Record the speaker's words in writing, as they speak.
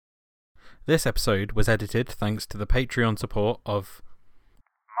This episode was edited thanks to the Patreon support of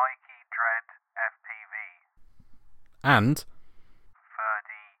Mikey Dread FPV and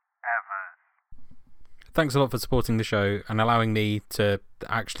Ferdy Evers. thanks a lot for supporting the show and allowing me to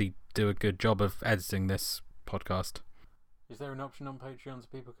actually do a good job of editing this podcast. Is there an option on Patreon so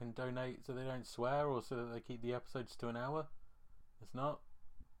people can donate so they don't swear or so that they keep the episodes to an hour? It's not?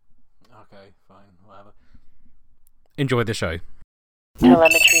 Okay, fine, whatever. Enjoy the show.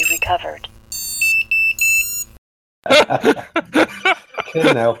 Telemetry recovered.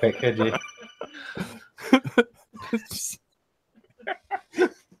 Couldn't help it, could you?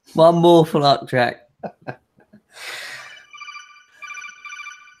 One more for luck, Jack.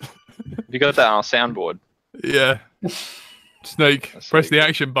 You got that on a soundboard. Yeah. Snake, That's press sweet. the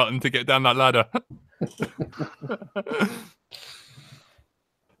action button to get down that ladder.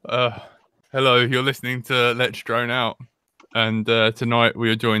 Hello, you're listening to Let's Drone Out. And tonight we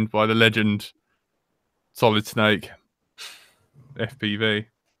are joined by the legend, Solid Snake, FPV.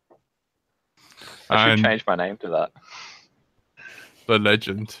 I should And change my name to that. the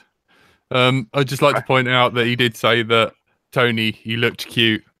legend. I'd just like to point out that he did say that, Tony, you looked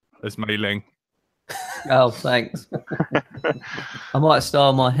cute as Mei Ling. Oh, thanks. I might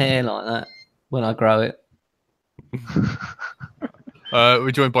style my hair like that when I grow it.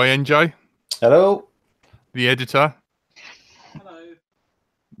 We're joined by NJ, Hello. the editor. Hello.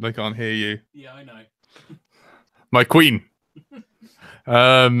 They can't hear you. Yeah, I know. My queen.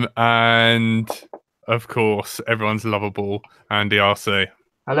 And of course, everyone's lovable, Andy RC.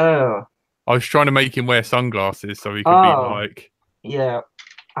 Hello. I was trying to make him wear sunglasses so he could Oh. be like, Yeah,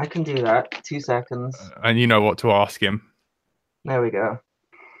 I can do that. 2 seconds. and you know what to ask him. There we go.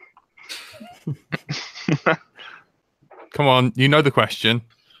 Come on, you know the question.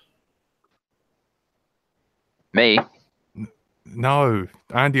 Me? No,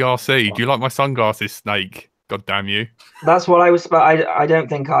 Andy RC, do you like my sunglasses, Snake? God damn you. That's what I was. I don't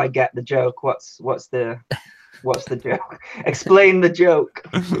think I get the joke. What's the joke? Explain the joke.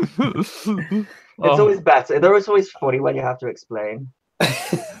 It's always better. They're always funny when you have to explain.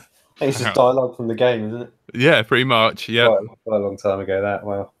 It's just dialogue from the game, isn't it? Yeah, pretty much. Yeah. Quite a long time ago, that.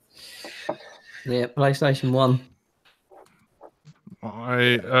 Wow. Yeah, PlayStation 1.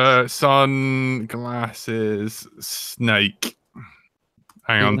 My sunglasses, Snake.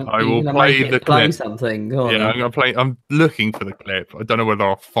 Hang on, I will play the Play clip. something. Go on, Yeah, then. I'm gonna play. I'm looking for the clip. I don't know whether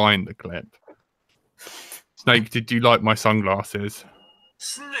I'll find the clip. Snake, did you like my sunglasses?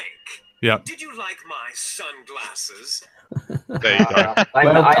 Snake, Yeah, did you like my sunglasses? there you go.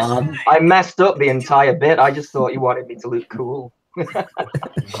 Well done. I messed up the entire bit. I just thought you wanted me to look cool.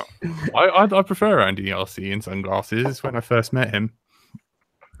 I prefer Andy RC in sunglasses when I first met him.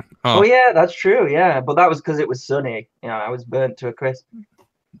 Oh yeah, that's true. Yeah, but that was because it was sunny. You know, I was burnt to a crisp.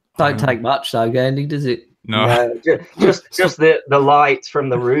 Don't take much though, Gandhi, does it? No, Just the light from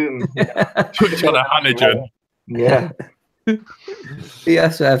the room. switch on a halogen. Yeah. You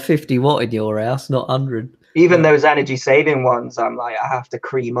have to have 50 watt in your house, not 100. Even those energy saving ones, I'm like, I have to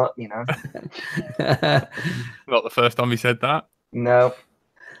cream up, you know. Not the first time he said that. No.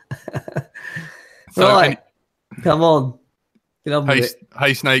 So, Right. Come on. Get on with hey, it.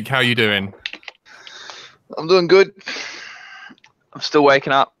 hey, Snake, how you doing? I'm doing good. I'm still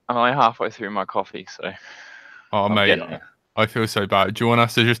waking up. I'm only halfway through my coffee, so Oh, I'm mate, getting there. I feel so bad. Do you want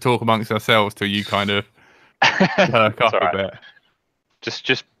us to just talk amongst ourselves till you kind of perk It's up all a right. bit?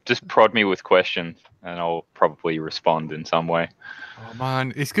 Just prod me with questions, and I'll probably respond in some way. Oh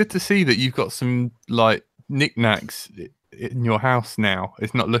man, it's good to see that you've got some like knickknacks in your house now.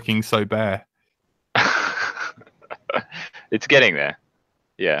 It's not looking so bare. It's getting there.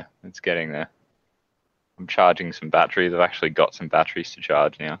 Yeah, it's getting there. I'm charging some batteries. I've actually got some batteries to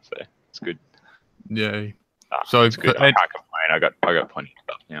charge now, so it's good. Yeah. Nah, So it's good. for I can't complain. I got plenty of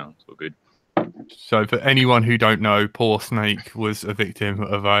stuff now. It's all good. So for anyone who don't know, poor Snake was a victim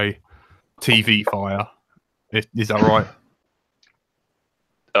of a TV fire. Is that right?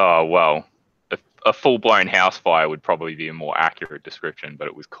 Oh well, a full-blown house fire would probably be a more accurate description, but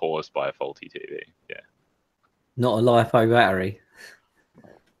it was caused by a faulty TV. Yeah. Not a LiPo battery.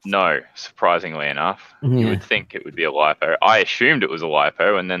 No, surprisingly enough, you Yeah. would think it would be a LiPo. I assumed it was a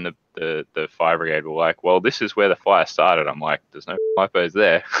LiPo, and then the fire brigade were like, "Well, this is where the fire started." I'm like, "There's no LiPos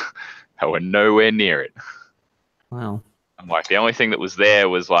there. They were nowhere near it." Wow. I'm like, the only thing that was there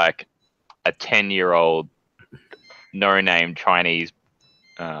was like a 10-year-old no-name Chinese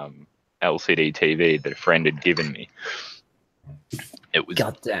LCD TV that a friend had given me. It was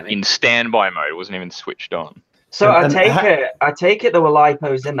God damn it. in standby mode. It wasn't even switched on. So I And take it there were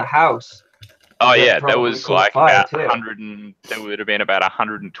lipos in the house. Oh that yeah, there probably was caught like fire about too. 100, there would have been about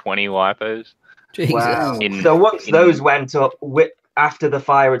 120 lipos. Jesus. Wow. In- So once in- those went up after the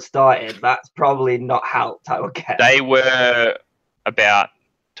fire had started, that's probably not helped, I would guess. They were about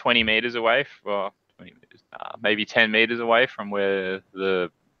 20 meters away, maybe 10 meters away from where the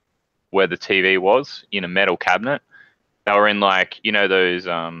TV was, in a metal cabinet. They were in like, you know, those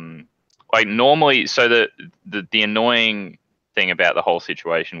like normally. So the annoying thing about the whole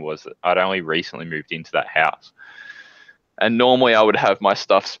situation was that I'd only recently moved into that house, and normally I would have my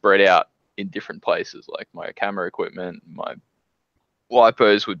stuff spread out in different places, like my camera equipment, my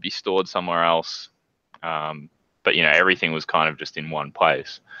lipos would be stored somewhere else. But you know, everything was kind of just in one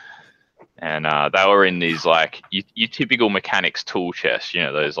place. And they were in these like your typical mechanics tool chest, you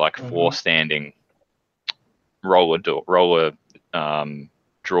know, those like floor standing roller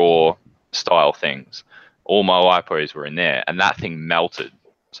drawer style things. All my lipos were in there, and that thing melted.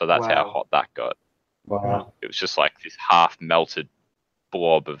 So that's how hot that got. Wow. It was just like this half melted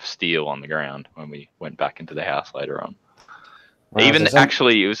blob of steel on the ground when we went back into the house later on. Wow, Even so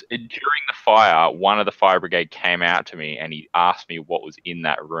actually, it was during the fire. One of the fire brigade came out to me and he asked me what was in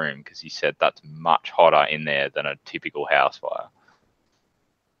that room, because he said that's much hotter in there than a typical house fire.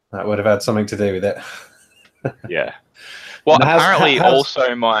 that would have had something to do with it. Yeah. Well, And apparently how's-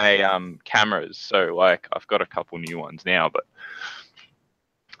 also my cameras. So like I've got a couple new ones now, but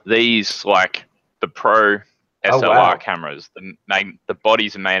these like the Pro SLR wow. cameras, the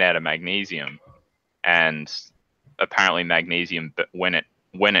bodies are made out of magnesium, and apparently magnesium, but when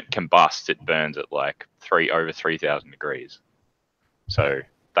it combusts, it burns at like over 3,000 degrees. So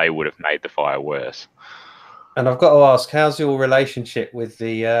they would have made the fire worse. And I've got to ask, how's your relationship with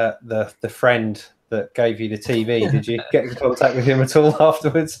the friend that gave you the TV? Did you get in contact with him at all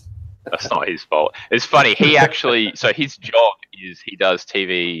afterwards? That's not his fault. It's funny. He actually, so his job is he does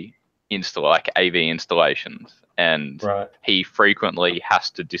TV like AV installations, and Right. he frequently has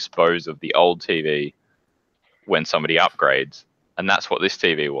to dispose of the old TV when somebody upgrades. And that's what this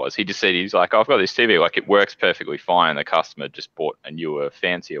TV was. He just said, he's like, I've got this TV, like it works perfectly fine. The customer just bought a newer,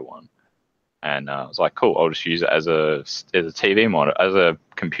 fancier one. And I was like, cool, I'll just use it as a TV monitor, as a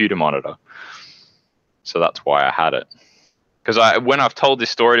computer monitor. So that's why I had it. Because when I've told this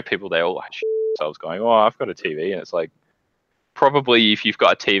story to people, they're all like, so I was going, oh, I've got a TV. And it's like, probably if you've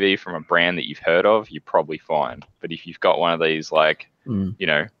got a TV from a brand that you've heard of, you're probably fine. But if you've got one of these, like, you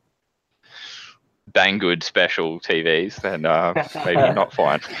know, Banggood special TVs, then maybe not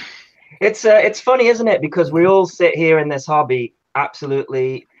fine. It's funny, isn't it? Because we all sit here in this hobby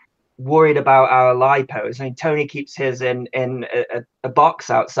absolutely worried about our lipos. I mean, Tony keeps his in a box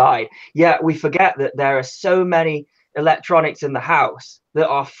outside. Yet we forget that there are so many electronics in the house that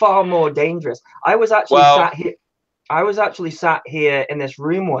are far more dangerous. I was actually sat here in this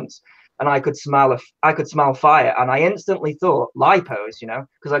room once, and I could smell fire, and I instantly thought lipos, you know,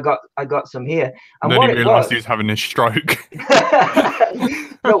 because I got some here. And then what he it realised was, he was having a stroke.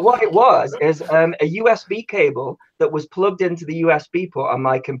 but what it was is a USB cable that was plugged into the USB port on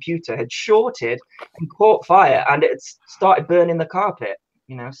my computer had shorted and caught fire, and it started burning the carpet.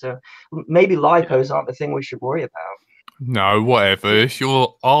 You know, so maybe lipos aren't the thing we should worry about. No, whatever. It's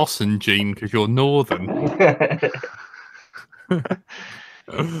your arson gene because you're northern.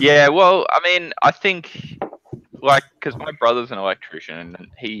 Yeah, well, I mean, I think, like, because my brother's an electrician, and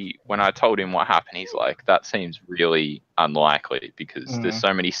when I told him what happened, he's like, that seems really unlikely because there's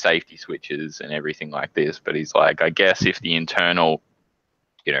so many safety switches and everything like this. But he's like, I guess if the internal,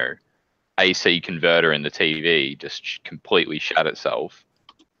 you know, AC converter in the TV just completely shut itself,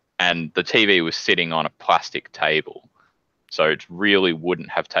 and the TV was sitting on a plastic table, so it really wouldn't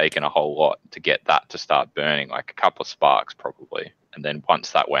have taken a whole lot to get that to start burning, like a couple of sparks probably. And then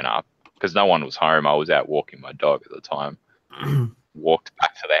once that went up, because no one was home, I was out walking my dog at the time. Walked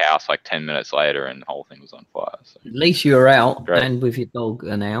back to the house like 10 minutes later, and the whole thing was on fire. So. At least you were out Great. and with your dog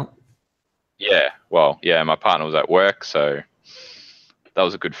and out. Yeah, well, yeah, my partner was at work, so that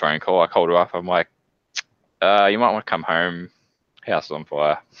was a good phone call. I called her up. I'm like, you might want to come home. House is on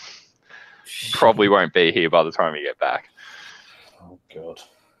fire. Probably won't be here by the time you get back. Oh God.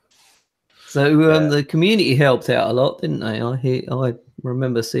 So the community helped out a lot, didn't they? I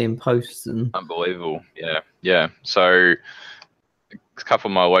remember seeing posts and Unbelievable. Yeah. So a couple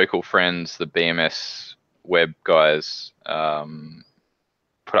of my local friends, the BMS web guys,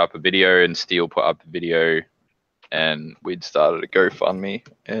 put up a video, and Steel put up a video, and we'd started a GoFundMe,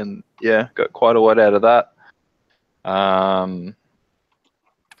 and yeah, got quite a lot out of that. And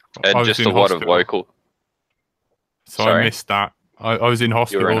just a lot of local. So Sorry? I missed that. I was in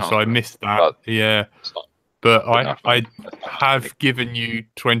hospital, so I missed that. But yeah. but enough I money. have given you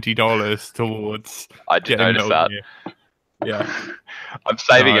 $20 towards I did getting notice Metal that. Gear. Yeah. I'm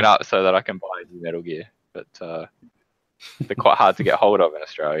saving it No. up so that I can buy a new Metal Gear, but they're quite hard to get hold of in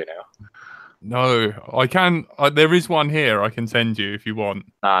Australia now. No, I can. There is one here I can send you if you want.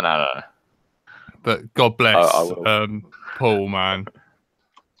 No. But God bless I will. Paul, man.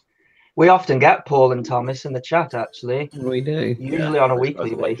 We often get Paul and Thomas in the chat, actually. We do. Usually on a those weekly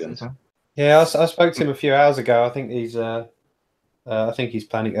guys are basis. legends. Huh? Yeah, I spoke to him a few hours ago. I think he's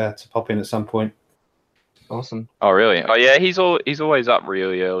planning to pop in at some point. Awesome. Oh really? Oh yeah, he's always up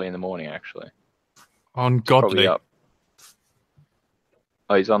really early in the morning actually. Probably Ungodly. up.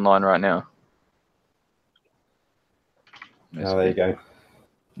 Oh, he's online right now. Oh, there you go.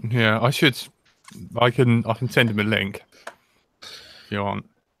 Yeah, I can send him a link if you want.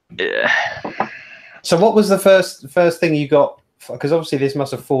 Yeah. So, what was the first thing you got? Because obviously, this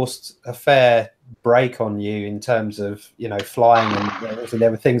must have forced a fair break on you in terms of flying, and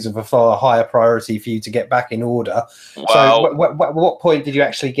there were things of a far higher priority for you to get back in order. Well, so, what point did you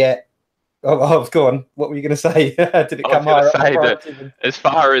actually get? Oh, go on. What were you going to say? Did it come higher up the priority than... As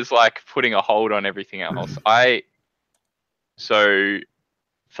far as like putting a hold on everything else, so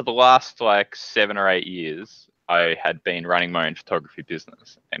for the last like 7 or 8 years, I had been running my own photography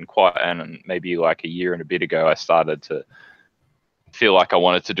business, and maybe like a year and a bit ago, I started to feel like I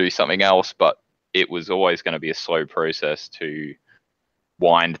wanted to do something else, but it was always going to be a slow process to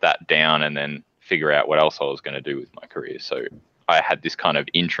wind that down and then figure out what else I was going to do with my career. So I had this kind of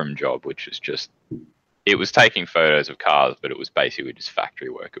interim job, which was it was taking photos of cars, but it was basically just factory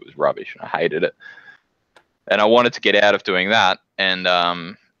work. It was rubbish and I hated it. And I wanted to get out of doing that. And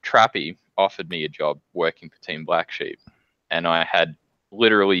Trappy offered me a job working for Team Black Sheep. And I had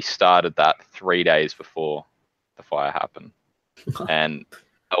literally started that 3 days before the fire happened. And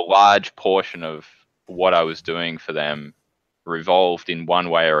a large portion of what I was doing for them revolved in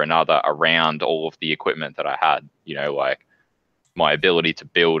one way or another around all of the equipment that I had, like my ability to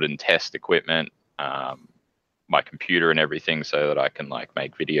build and test equipment, my computer and everything, so that I can like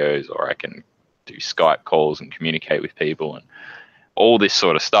make videos or I can do Skype calls and communicate with people and all this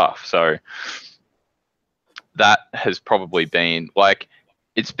sort of stuff. So that has probably been like,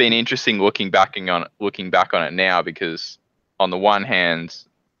 it's been interesting looking back on it now, because on the one hand,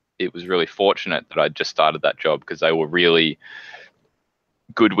 it was really fortunate that I just started that job, because they were really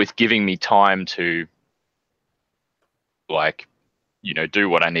good with giving me time to like, do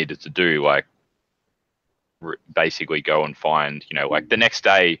what I needed to do, like basically go and find, like the next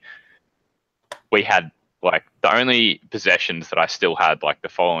day we had like the only possessions that I still had like the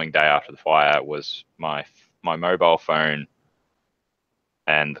following day after the fire was my mobile phone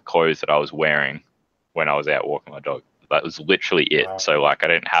and the clothes that I was wearing when I was out walking my dog. That was literally it. Wow. So like I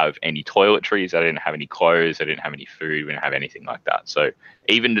didn't have any toiletries, I didn't have any clothes, I didn't have any food, we didn't have anything like that. So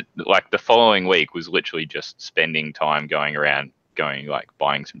even like the following week was literally just spending time going like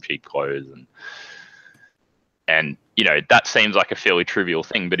buying some cheap clothes and that seems like a fairly trivial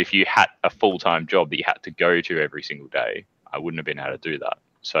thing, but if you had a full-time job that you had to go to every single day, I wouldn't have been able to do that.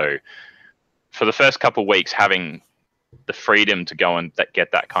 So for the first couple of weeks, having the freedom to go and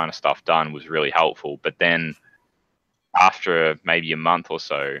get that kind of stuff done was really helpful. But then after maybe a month or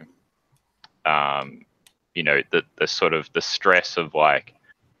so, the sort of the stress of like,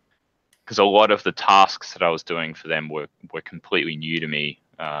 because a lot of the tasks that I was doing for them were completely new to me.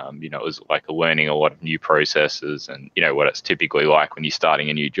 It was like learning a lot of new processes and, what it's typically like when you're starting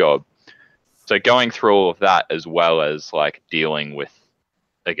a new job. So going through all of that, as well as like dealing with,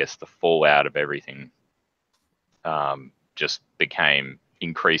 I guess, the fallout of everything, just became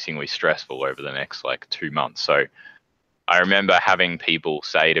increasingly stressful over the next like 2 months. So I remember having people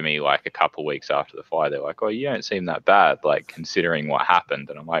say to me like a couple of weeks after the fire, they're like, "Oh, you don't seem that bad, like considering what happened."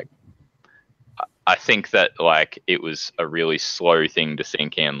 And I'm like, I think that like it was a really slow thing to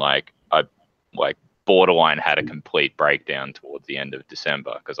sink in. Like I like borderline had a complete breakdown towards the end of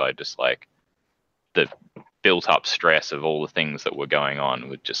December, because I just like the built up stress of all the things that were going on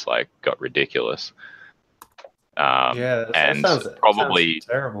would just like got ridiculous. And sounds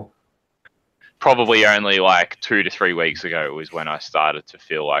terrible. Probably only like 2 to 3 weeks ago was when I started to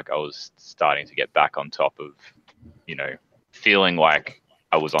feel like I was starting to get back on top of, feeling like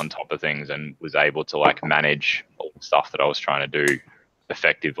I was on top of things and was able to like manage all the stuff that I was trying to do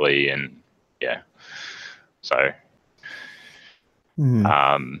effectively. And yeah, so,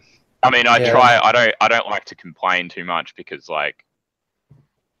 I mean, I don't like to complain too much, because like,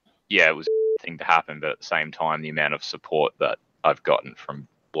 yeah, it was a thing to happen, but at the same time, the amount of support that I've gotten from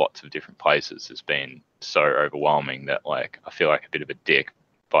lots of different places has been so overwhelming that like, I feel like a bit of a dick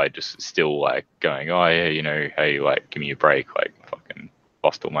by just still like going, oh yeah, you know, hey, like give me a break, like fucking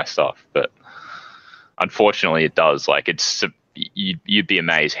lost all my stuff. But unfortunately, it does. Like you'd be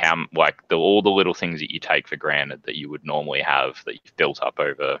amazed how like all the little things that you take for granted that you would normally have that you've built up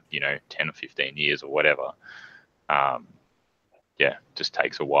over 10 or 15 years or whatever. Yeah, just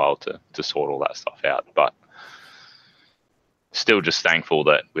takes a while to sort all that stuff out. But still just thankful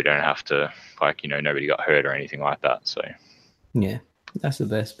that we don't have to, like, nobody got hurt or anything like that. So Yeah, that's the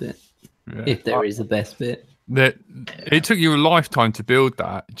best bit. Yeah. If there is a best bit. It took you a lifetime to build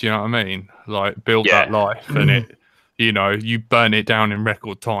that. Do you know what I mean? Like build that life, and it, you burn it down in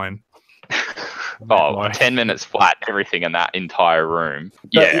record time. 10 minutes flat, everything in that entire room.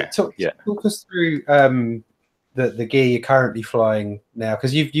 But talk us through the gear you're currently flying now,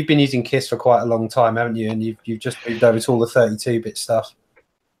 because you've been using KISS for quite a long time, haven't you? And you've just moved over to all the 32-bit stuff.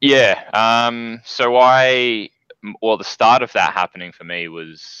 Yeah. So the start of that happening for me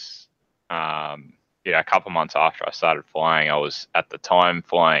was, a couple months after I started flying. I was at the time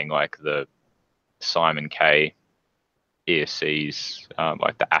flying like the Simon K ESCs,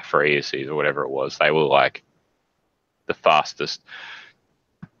 like the Afra ESCs or whatever it was. They were like the fastest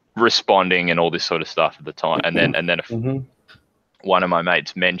responding and all this sort of stuff at the time. And then one of my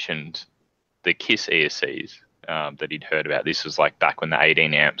mates mentioned the KISS ESCs that he'd heard about. This was like back when the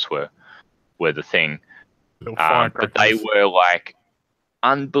 18 amps were the thing. But they were like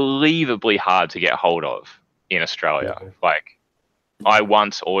unbelievably hard to get hold of in Australia. Like I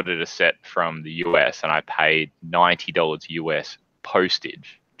once ordered a set from the US and I paid $90 US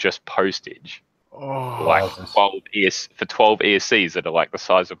postage, just postage. Like 12 ESCs that are like the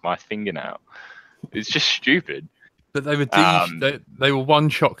size of my fingernail. It's just stupid. But they were they were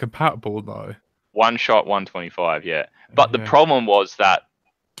one-shot compatible though. One shot 125, yeah. But the problem was that,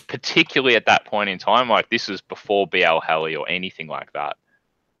 particularly at that point in time, like this was before BL Heli or anything like that,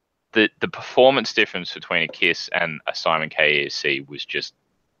 the performance difference between a KISS and a Simon K ESC was just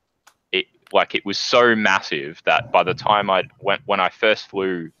it was so massive that by the time when I first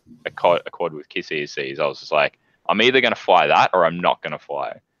flew a quad with KISS ESCs, I was just like, I'm either going to fly that or I'm not going to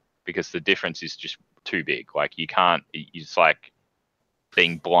fly, because the difference is just too big. Like you can't. It's like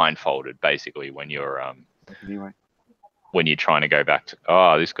being blindfolded basically when you're when you're trying to go back to.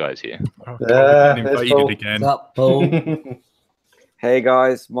 This guy's here. Invaded again. What's up, Paul? Hey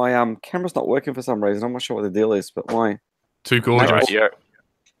guys, my camera's not working for some reason. I'm not sure what the deal is, but my too gorgeous.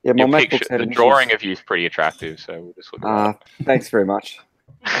 Yeah, my MacBook's the drawing of you is pretty attractive, so we'll just look at that. Thanks very much.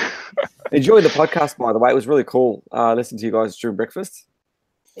 Enjoyed the podcast, by the way. It was really cool. Listening to you guys during breakfast.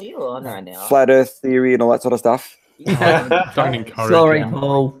 Are you on right now? Flat Earth theory and all that sort of stuff. Don't encourage. Sorry, him.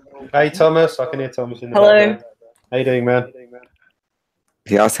 Paul. Hey, Thomas. I can hear Thomas in the Hello. background. How you doing, man?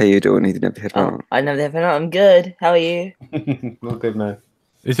 He asked how you doing. He didn't have the headphone on. I never have been on. I'm good. How are you? All good, man.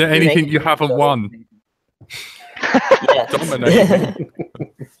 Is there anything you haven't won? Yes. Dominating.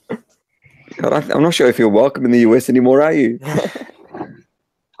 God, I'm not sure if you're welcome in the US anymore, are you?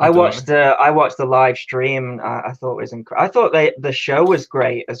 I watched the live stream. I thought it was I thought the show was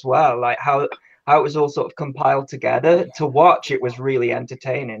great as well. Like how it was all sort of compiled together to watch. It was really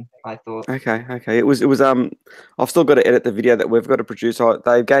entertaining, I thought. Okay. It was. I've still got to edit the video that we've got to produce.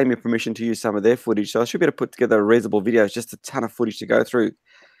 They gave me permission to use some of their footage, so I should be able to put together a reasonable video. It's just a ton of footage to go through.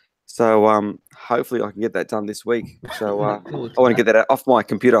 So hopefully I can get that done this week. So I want to get that off my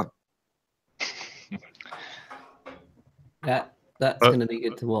computer. That's going to be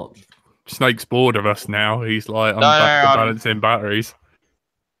good to watch. Snake's bored of us now. He's like, I'm back to balancing batteries.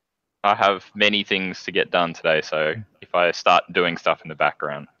 I have many things to get done today, so if I start doing stuff in the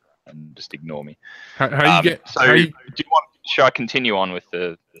background, just ignore me. How you get? So, should I continue on with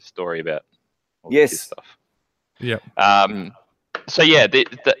the story about all this stuff? Yeah. So yeah,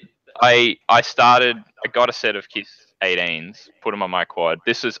 I got a set of KISS 18s, put them on my quad.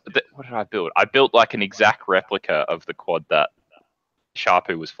 What did I build? I built like an exact replica of the quad that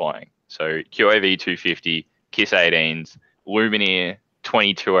Sharpoo was flying. So QAV 250, KISS 18s, Lumineer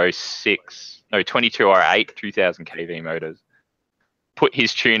 2208 2000 kV motors. Put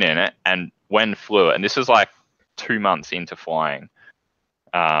his tune in it, and when flew it, and this was like 2 months into flying,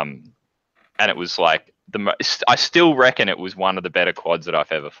 and it was like I still reckon it was one of the better quads that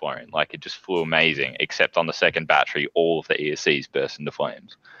I've ever flown. Like it just flew amazing, except on the second battery, all of the ESCs burst into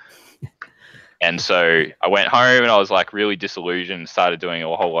flames. And so I went home and I was like really disillusioned, started doing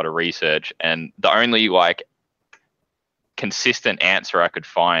a whole lot of research, and the only like consistent answer I could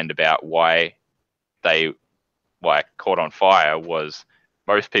find about why they like caught on fire was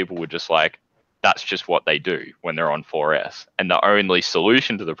most people were just like, that's just what they do when they're on 4S. And the only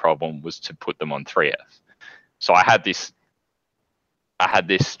solution to the problem was to put them on 3S. So I had this I had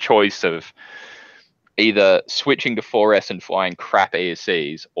this choice of either switching to 4S and flying crap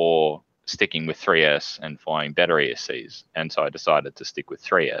ESCs or sticking with 3S and flying better ESCs. And so I decided to stick with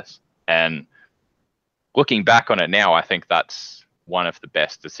 3S. And looking back on it now, I think that's one of the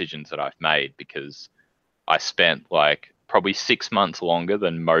best decisions that I've made, because I spent like probably 6 months longer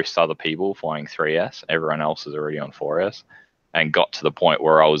than most other people flying 3S. Everyone else is already on 4S, and got to the point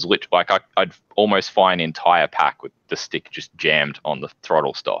where I was I'd almost fly an entire pack with the stick just jammed on the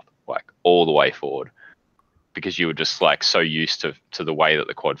throttle stop, like all the way forward, because you were just like so used to the way that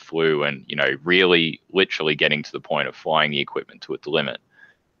the quad flew, and, you know, really literally getting to the point of flying the equipment to its limit.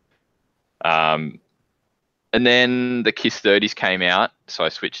 And then the KISS 30s came out, so I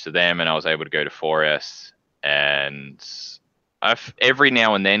switched to them and I was able to go to 4S. And I've every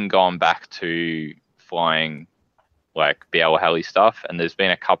now and then gone back to flying like BL Heli stuff, and there's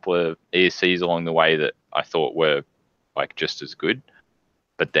been a couple of ESCs along the way that I thought were like just as good,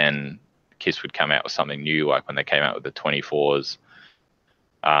 but then KISS would come out with something new, like when they came out with the 24s.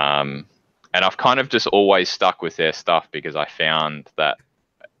 And I've kind of just always stuck with their stuff because I found that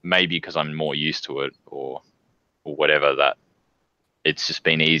maybe because I'm more used to it or whatever, that it's just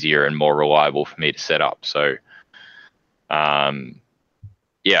been easier and more reliable for me to set up. So,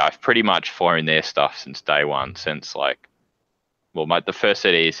 yeah, I've pretty much flown their stuff since day one, since like, well, the first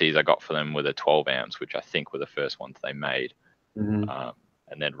set of ESCs I got for them were the 12 amps, which I think were the first ones they made. Mm-hmm.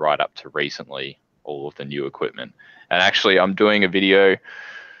 And then right up to recently, all of the new equipment. And actually, I'm doing a video.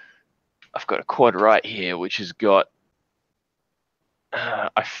 I've got a quad right here, which has got,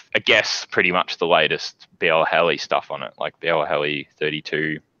 I guess, pretty much the latest BL Heli stuff on it, like BL Heli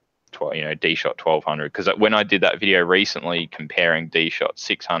 32, 12, you know, D-Shot 1200. Because when I did that video recently comparing D-Shot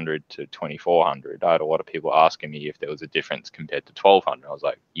 600 to 2400, I had a lot of people asking me if there was a difference compared to 1200. I was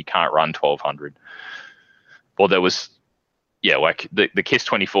like, you can't run 1200. Well, there was, yeah, like the KISS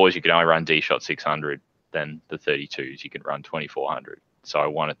 24s, you could only run D-Shot 600. Then the 32s, you could run 2400. So I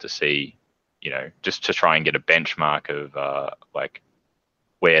wanted to see, you know, just to try and get a benchmark of like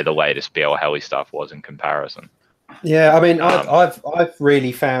where the latest BL Heli stuff was in comparison. Yeah, I mean, I've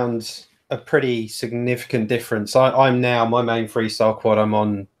really found a pretty significant difference. I'm now, my main freestyle quad, I'm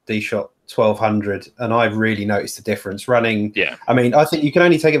on D-Shot 1200, and I've really noticed a difference running. Yeah, I mean, I think you can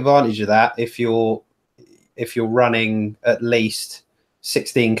only take advantage of that if you're running at least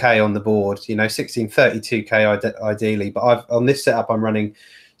 16k on the board, you know, 32k ideally. But on this setup, I'm running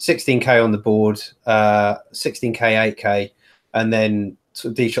 16k on the board, 16k, 8k, and then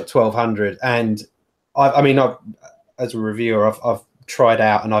D-Shot 1200. And I mean, as a reviewer, I've tried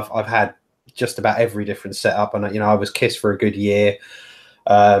out, and I've had just about every different setup. And, you know, I was KISS for a good year,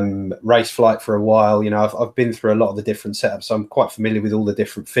 race flight for a while. You know, I've been through a lot of the different setups, so I'm quite familiar with all the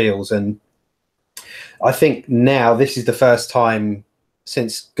different feels. And I think now this is the first time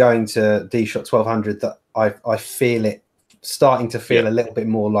since going to D-Shot 1200 that I feel it starting to feel a little bit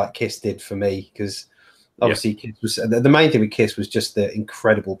more like KISS did for me, because obviously KISS was, the main thing with KISS was just the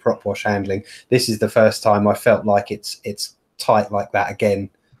incredible prop wash handling. This is the first time I felt like it's tight like that again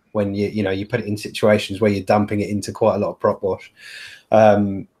when you put it in situations where you're dumping it into quite a lot of prop wash.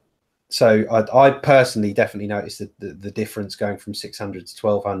 So I personally definitely noticed the difference going from 600 to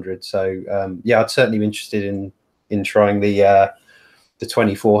 1200. So yeah, I'd certainly be interested in trying the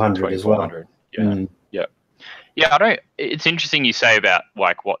 2400 as well. Yeah. Yeah, I don't. It's interesting you say about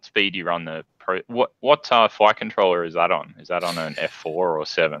like what speed you run the pro. What flight controller is that on? Is that on an F4 or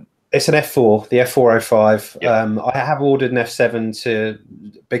 7? It's an F4, the F405. Yep. I have ordered an F7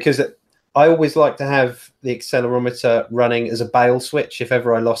 because I always like to have the accelerometer running as a bail switch. If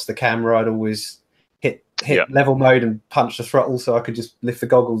ever I lost the camera, I'd always hit level mode and punch the throttle so I could just lift the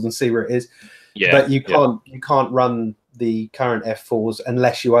goggles and see where it is. Yeah, but you can't run the current F4s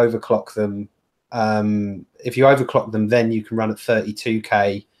unless you overclock them. If you overclock them, then you can run at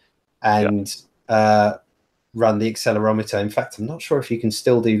 32k and run the accelerometer. In fact, I'm not sure if you can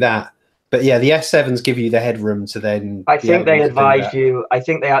still do that. But yeah, the S7s give you the headroom to then. I think they advise you. I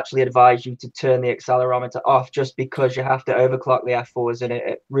think they actually advise you to turn the accelerometer off, just because you have to overclock the F4s, and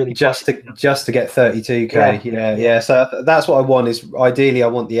it really just to get 32k. Yeah. So that's what I want. Is ideally I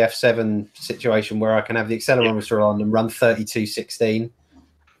want the F7 situation where I can have the accelerometer on and run 3216.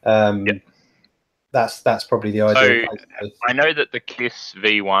 That's probably the ideal. So I know that the KISS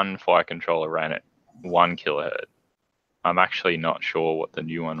V1 flight controller ran at 1 kilohertz. I'm actually not sure what the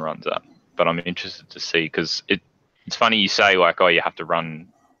new one runs at, but I'm interested to see, because it's funny you say like, oh, you have to run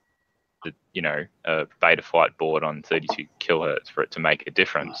the a beta flight board on 32 kilohertz for it to make a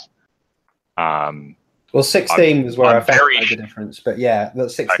difference. Well, 16 was where I found the difference, but yeah,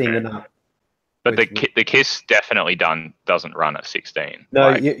 that's 16 and up. But the KISS definitely doesn't run at 16.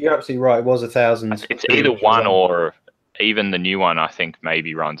 No, Like, you're absolutely right. It was 1,000. it's either 1 or even the new one. I think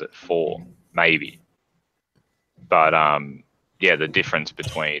maybe runs at 4, maybe. But yeah, the difference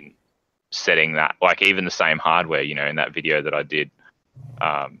between setting that, like even the same hardware, you know, in that video that I did,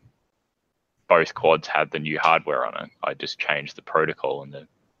 both quads had the new hardware on it. I just changed the protocol, and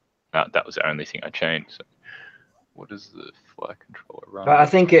that was the only thing I changed. So what does the flight controller run? But I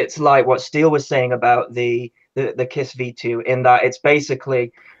think it's like what Steele was saying about the KISS V2, in that it's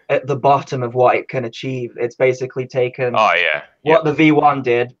basically at the bottom of what it can achieve. It's basically taken what the V1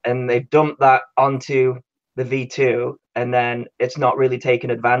 did, and they've dumped that onto the V2, and then it's not really taken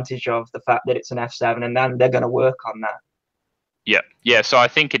advantage of the fact that it's an F7, and then they're going to work on that. Yeah. So I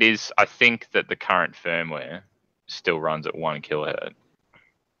think it is. I think that the current firmware still runs at 1 kilohertz.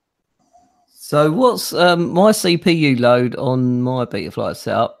 So what's my CPU load on my Betaflight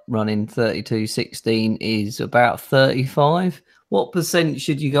setup running 3216 is about 35. What percent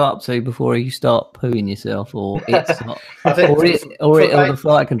should you go up to before you start pooing yourself, or it's not, or the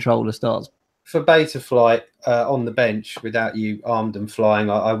flight controller starts? For Betaflight on the bench, without you armed and flying,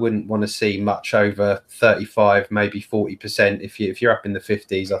 I wouldn't want to see much over 35, maybe 40%. If you're up in the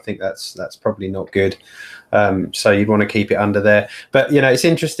 50s, I think that's probably not good. So you'd want to keep it under there. But you know, it's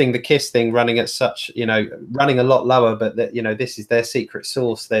interesting, the KISS thing running at such, you know, running a lot lower, but that, you know, this is their secret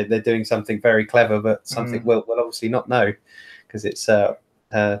sauce. They're doing something very clever, but something we'll obviously not know, because it's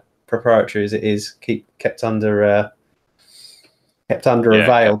proprietary as it is, kept under a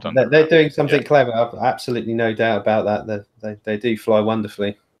veil. They're doing something clever. I've absolutely no doubt about that. They do fly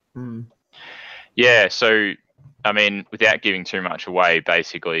wonderfully. Yeah. So, I mean, without giving too much away,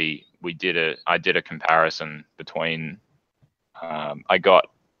 basically, I did a comparison between. I got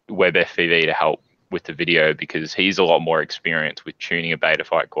WebFPV to help with the video because he's a lot more experienced with tuning a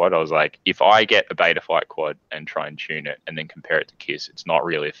Betaflight quad. I was like, if I get a Betaflight quad and try and tune it and then compare it to KISS, it's not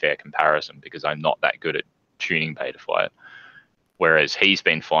really a fair comparison because I'm not that good at tuning Betaflight. Whereas he's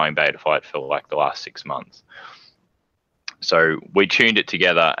been flying Betaflight for like the last 6 months. So we tuned it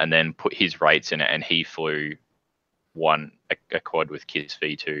together and then put his rates in it, and he flew a quad with KISS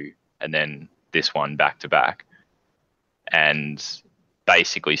V2 and then this one back to back, and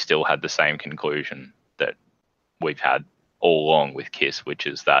basically still had the same conclusion that we've had all along with KISS, which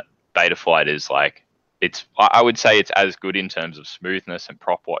is that Betaflight is like, I would say it's as good in terms of smoothness and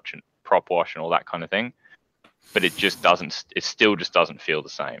prop wash and all that kind of thing. But it still just doesn't feel the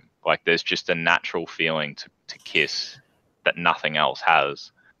same. Like there's just a natural feeling to KISS that nothing else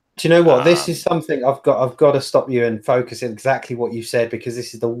has. Do you know what? This is something I've got to stop you and focus on exactly what you said, because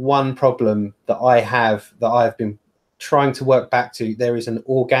this is the one problem that I have that I've been trying to work back to. There is an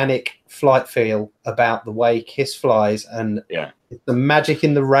organic flight feel about the way KISS flies, and the magic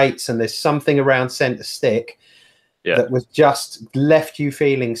in the rates, and there's something around center stick that was just left you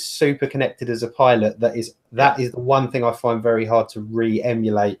feeling super connected as a pilot. That is the one thing I find very hard to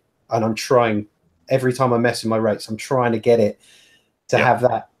re-emulate, and I'm trying every time I mess with my rates. I'm trying to get it to have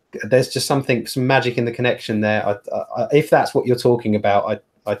that. There's just some magic in the connection there. I, if that's what you're talking about,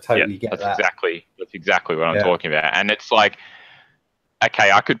 I totally get that. That's exactly what I'm talking about. And it's like,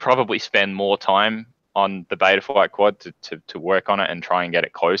 okay, I could probably spend more time on the Betaflight quad to work on it and try and get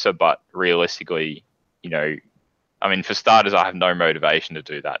it closer, but realistically, you know, I mean, for starters, I have no motivation to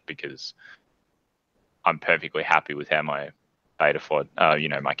do that because I'm perfectly happy with how my Betaflight,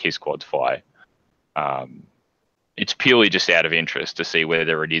 my KISS quads fly. It's purely just out of interest to see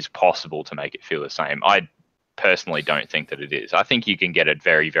whether it is possible to make it feel the same. I personally don't think that it is. I think you can get it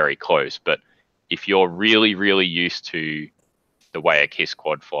very, very close, but if you're really, really used to the way a KISS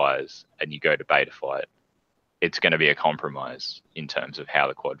quad flies and you go to Betaflight, it's going to be a compromise in terms of how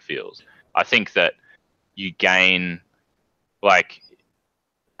the quad feels. I think that you gain, like,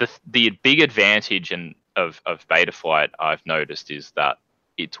 the big advantage of Betaflight I've noticed is that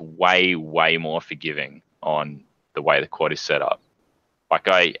it's way, way more forgiving on the way the quad is set up. Like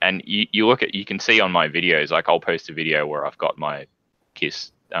you can see on my videos, like I'll post a video where I've got my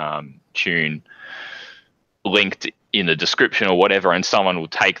KISS tune linked in the description or whatever, and someone will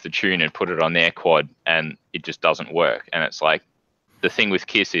take the tune and put it on their quad and it just doesn't work. And it's like, the thing with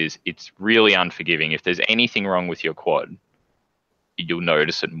KISS is it's really unforgiving. If there's anything wrong with your quad, you'll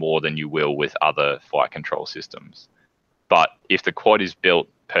notice it more than you will with other flight control systems. But if the quad is built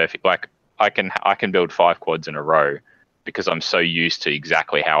perfect, like I can build 5 quads in a row because I'm so used to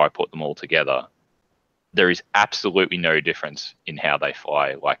exactly how I put them all together. There is absolutely no difference in how they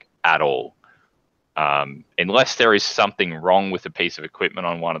fly, like at all. Unless there is something wrong with a piece of equipment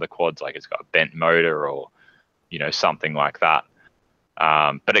on one of the quads, like it's got a bent motor or, you know, something like that.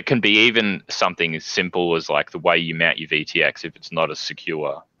 But it can be even something as simple as like the way you mount your VTX if it's not as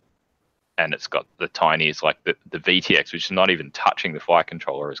secure, and it's got the tiniest, like the VTX, which is not even touching the flight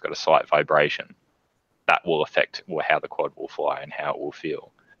controller, has got a slight vibration. That will affect how the quad will fly and how it will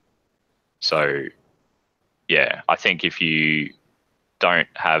feel. So, yeah, I think if you don't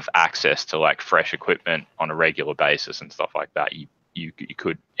have access to like fresh equipment on a regular basis and stuff like that, you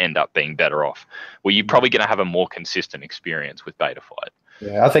could end up being better off. Well, you're probably going to have a more consistent experience with Betaflight.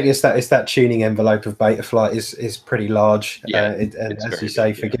 Yeah, I think it's that tuning envelope of Betaflight is pretty large. Yeah, and it's as you very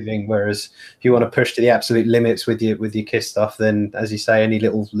say, big, yeah. forgiving. Whereas if you want to push to the absolute limits with your KISS stuff, then as you say, any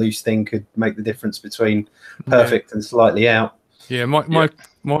little loose thing could make the difference between perfect and slightly out. Yeah,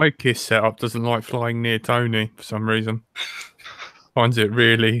 my KISS setup doesn't like flying near Tony for some reason. Finds it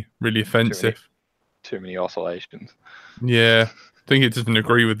really, really offensive. Too many oscillations. Yeah, I think it doesn't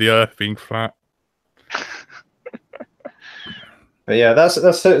agree with the Earth being flat. But yeah, that's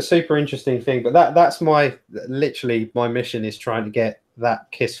a super interesting thing. But that's literally my mission is trying to get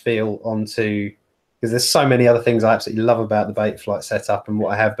that KISS feel onto, because there's so many other things I absolutely love about the Betaflight setup and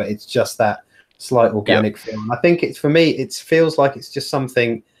what I have, but it's just that slight organic feel. And I think it's, for me, it feels like it's just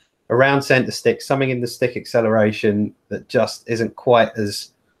something around center stick, something in the stick acceleration that just isn't quite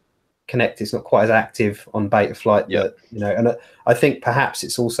as connected. It's not quite as active on Betaflight. That, and I think perhaps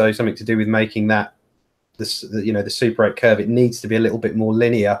it's also something to do with making that the Super 8 curve. It needs to be a little bit more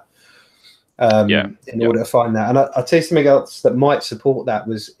linear in order to find that. And I'll tell you something else that might support that.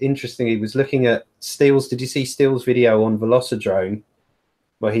 Was interestingly, was looking at Steele's. Did you see Steele's video on Velocidrone,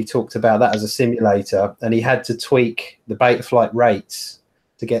 where he talked about that as a simulator, and he had to tweak the Betaflight rates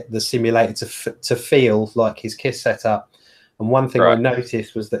to get the simulator to feel like his KISS setup. And one thing I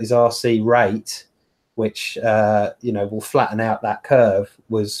noticed was that his RC rate, which will flatten out that curve,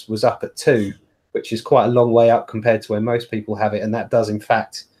 was up at 2, which is quite a long way up compared to where most people have it. And that does, in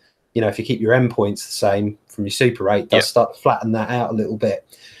fact, if you keep your endpoints the same from your Super 8, does start to flatten that out a little bit.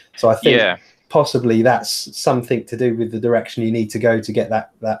 So I think possibly that's something to do with the direction you need to go to get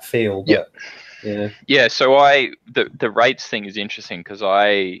that feel. But, Yeah, so the rates thing is interesting because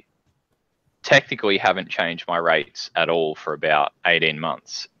I technically haven't changed my rates at all for about 18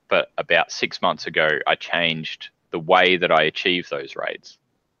 months. But about 6 months ago, I changed the way that I achieve those rates,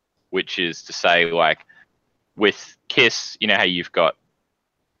 which is to say, like, with KISS, you know how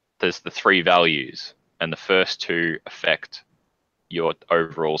there's the 3 values, and the first 2 affect your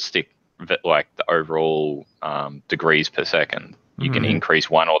overall stick, like the overall degrees per second. You can increase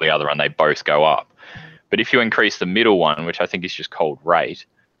one or the other and they both go up. But if you increase the middle one, which I think is just called rate,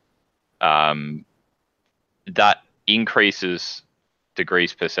 that increases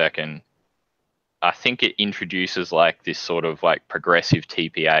degrees per second. I think it introduces like this sort of like progressive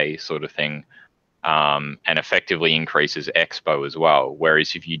TPA sort of thing, and effectively increases expo as well.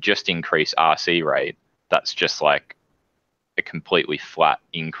 Whereas if you just increase RC rate, that's just like a completely flat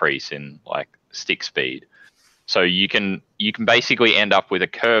increase in like stick speed. So you can basically end up with a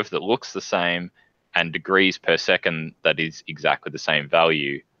curve that looks the same and degrees per second that is exactly the same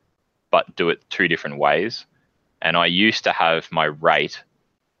value, but do it 2 different ways. And I used to have my rate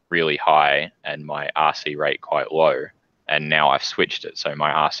really high and my RC rate quite low, and now I've switched it. So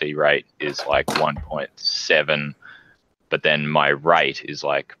my RC rate is like 1.7, but then my rate is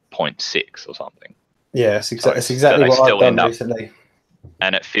like 0.6 or something. Yeah, it's exactly what I've done recently.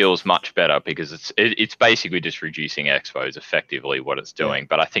 And it feels much better because it's basically just reducing expos, effectively what it's doing.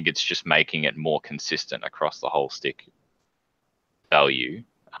 But I think it's just making it more consistent across the whole stick value.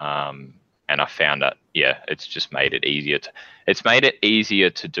 And I found that, it's just made it easier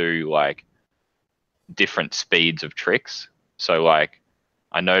to do like different speeds of tricks. So like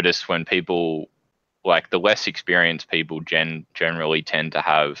I noticed when people, like the less experienced people generally tend to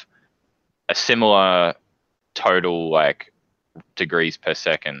have a similar total like degrees per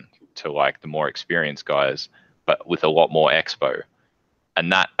second to like the more experienced guys, but with a lot more expo,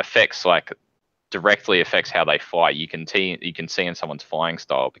 and that directly affects how they fly. You can see in someone's flying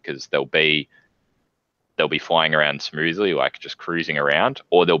style, because they'll be flying around smoothly, like just cruising around,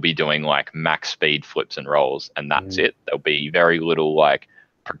 or they'll be doing like max speed flips and rolls, and that's it. There'll be very little like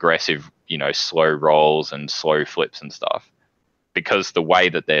progressive, slow rolls and slow flips and stuff, because the way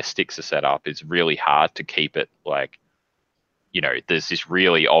that their sticks are set up is really hard to keep it like, there's this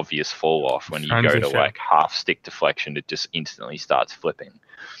really obvious fall off when you go to like half stick deflection. It just instantly starts flipping.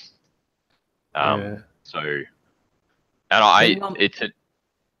 Go on. Sorry, I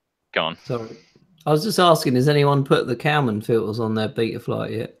was just asking, has anyone put the Kalman filters on their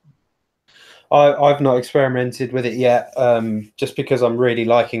Betaflight yet? I've not experimented with it yet, just because I'm really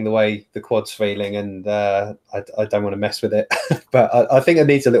liking the way the quad's feeling, and I don't want to mess with it. But I think it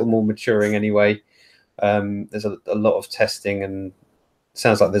needs a little more maturing anyway. There's a lot of testing, and it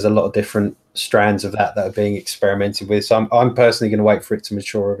sounds like there's a lot of different strands of that are being experimented with. So I'm personally going to wait for it to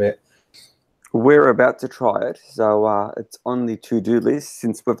mature a bit. We're about to try it, so it's on the to-do list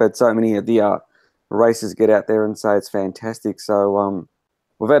since we've had so many of the racers get out there and say it's fantastic. So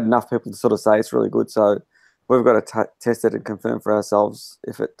we've had enough people to sort of say it's really good. So we've got to test it and confirm for ourselves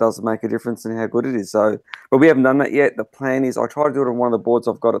if it does make a difference and how good it is. So, but we haven't done that yet. The plan is I try to do it on one of the boards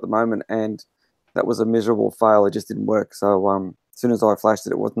I've got at the moment, and that was a miserable fail. It just didn't work. So as soon as I flashed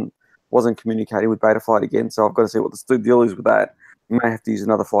it, it wasn't communicating with Betaflight again. So I've got to see what the deal is with that. May have to use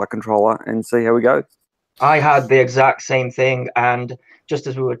another flight controller and see how we go. I had the exact same thing, and just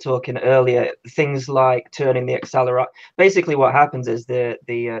as we were talking earlier, things like turning the accelerometer. Basically, what happens is the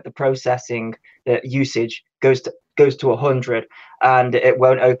processing usage goes to 100, and it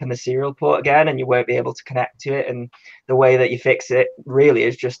won't open the serial port again, and you won't be able to connect to it. And the way that you fix it really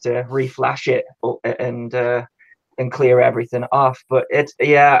is just to reflash it and clear everything off. But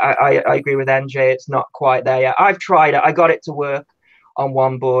I agree with NJ. It's not quite there yet. I've tried it. I got it to work on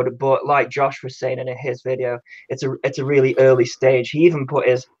one board, but like Josh was saying in his video, it's a really early stage. He even put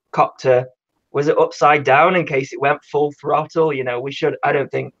his copter, was it upside down in case it went full throttle? I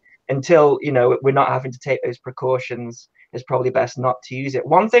don't think until we're not having to take those precautions, it's probably best not to use it.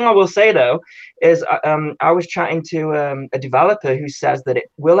 One thing I will say though is I was chatting to a developer who says that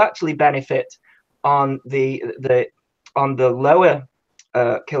it will actually benefit on the lower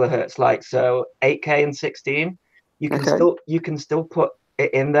kilohertz, like so 8K and 16. You can still put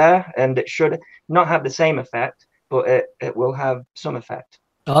it in there, and it should not have the same effect, but it will have some effect.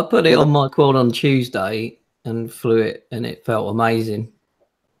 I put it on my quad on Tuesday and flew it, and it felt amazing.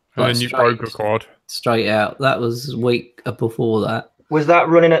 And then you broke a quad. Straight out. That was a week before that. Was that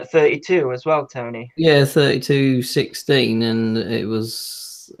running at 32 as well, Tony? Yeah, 32.16, and it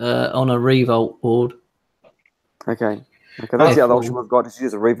was on a Revolt board. Okay, that's the other option we've got, is to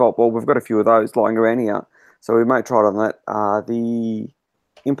use a Revolt board. We've got a few of those lying around here. So we might try it on that. The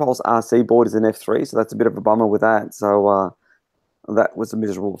Impulse RC board is an F3, so that's a bit of a bummer with that. So that was a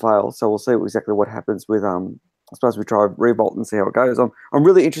miserable fail. So we'll see exactly what happens with. I suppose we try Revolt and see how it goes. I'm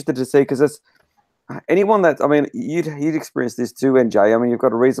really interested to see, because it's anyone that, I mean, you'd experienced this too, NJ. I mean, you've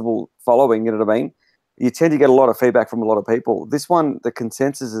got a reasonable following. You know what I mean? You tend to get a lot of feedback from a lot of people. This one, the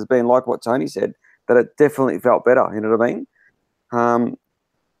consensus has been like what Tony said, that it definitely felt better. You know what I mean?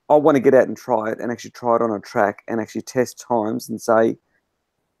 I want to get out and try it, and actually try it on a track and actually test times and say,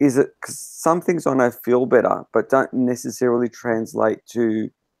 is it, because some things I know feel better, but don't necessarily translate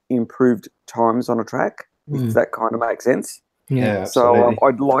to improved times on a track, if that kind of makes sense. Yeah. So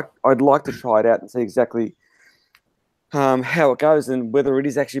I'd like to try it out and see exactly how it goes and whether it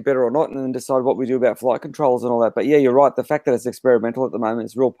is actually better or not, and then decide what we do about flight controls and all that. But yeah, you're right. The fact that it's experimental at the moment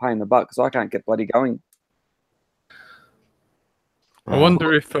is a real pain in the butt, because I can't get bloody going. I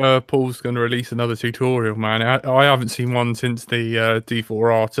wonder if Paul's going to release another tutorial, man. I haven't seen one since the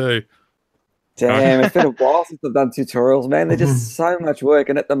D4R2. Damn, it's been a while since I've done tutorials, man. They're just so much work,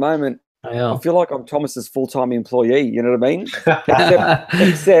 and at the moment, I feel like I'm Thomas's full-time employee. You know what I mean?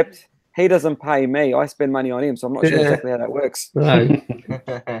 Except he doesn't pay me. I spend money on him, so I'm not sure exactly how that works. No.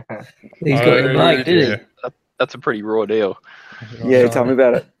 He's got it right, didn't he? That's a pretty raw deal. Yeah, tell me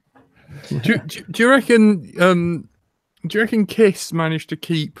about it. Do you reckon? Do you reckon KISS managed to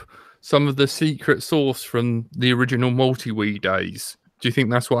keep some of the secret sauce from the original multi-Wii days? Do you think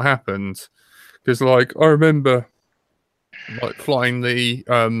that's what happened? Because, like, I remember, like, flying the,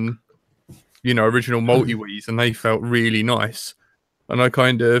 original multi-Wiis, and they felt really nice. And I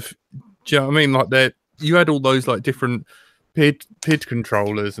kind of, do you know what I mean? Like, you had all those, like, different PID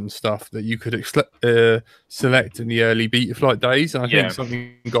controllers and stuff that you could select in the early Betaflight days. And I think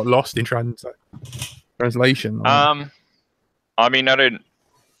something got lost in translation. I mean,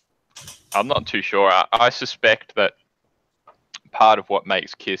 I'm not too sure. I suspect that part of what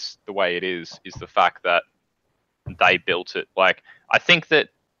makes KISS the way it is the fact that they built it. Like, I think that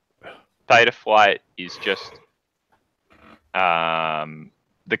Betaflight is just,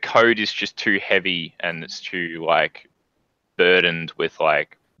 the code is just too heavy, and it's too, like, burdened with,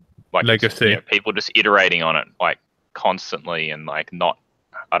 like legacy. People just iterating on it, like, constantly, and, like, not,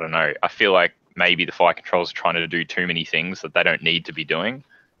 I don't know. I feel like maybe the flight controls are trying to do too many things that they don't need to be doing,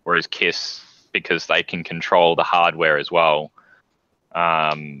 whereas KISS, because they can control the hardware as well,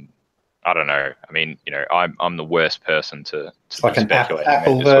 I don't know. I mean, I'm the worst person to it's like an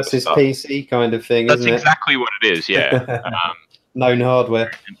Apple versus PC kind of thing. That's isn't exactly what it is. Yeah. Known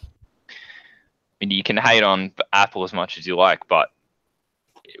hardware. mean, you can hate on Apple as much as you like, but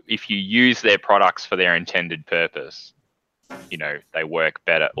if you use their products for their intended purpose, you know, they work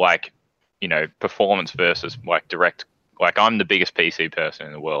better. Like, you know, performance versus like direct. Like, I'm the biggest PC person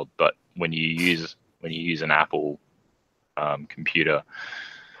in the world, but when you use an Apple computer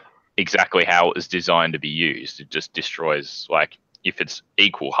exactly how it was designed to be used, it just destroys. Like, if it's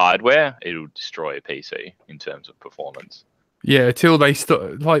equal hardware, it'll destroy a PC in terms of performance. Yeah, till they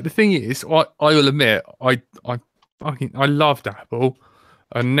start. Like, the thing is, I will admit, I loved Apple,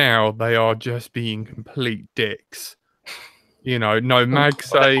 and now they are just being complete dicks. You know, no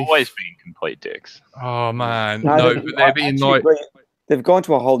MagSafe. Well, they've always been complete dicks. Oh man, No, but they're being like, they've gone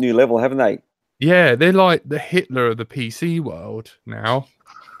to a whole new level, haven't they? yeah, they're like the Hitler of the PC world now.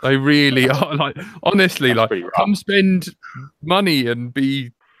 They really are. Like, honestly, That's like, pretty rough. come spend money and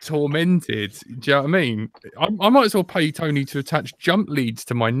be tormented. Do you know what I mean? I might as well pay Tony to attach jump leads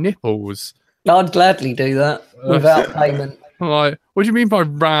to my nipples. I'd gladly do that without payment. Like, what do you mean by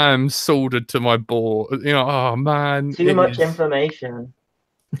RAM soldered to my board? You know, oh man, Too it much is- information.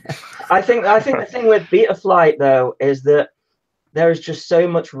 I think the thing with Betaflight though is that there is just so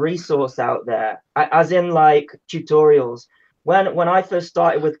much resource out there, as in like tutorials. When I first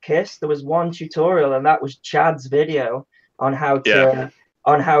started with KISS, there was one tutorial, and that was Chad's video on how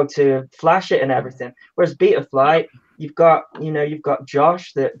to flash it and everything. Whereas Betaflight, you've got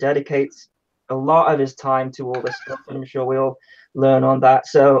Josh that dedicates a lot of his time to all this stuff, and I'm sure we'll learn on that.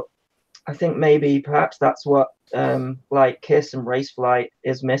 So I think perhaps that's what like KISS and Raceflight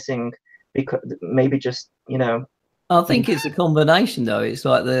is missing, because maybe just, you know. I think it's a combination though. It's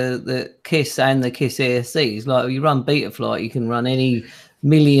like the KISS and the KISS ESCs. Like, you run Betaflight, you can run any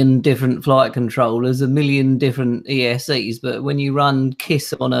million different flight controllers, a million different ESCs, but when you run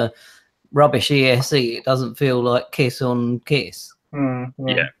KISS on a rubbish ESC, it doesn't feel like KISS on KISS.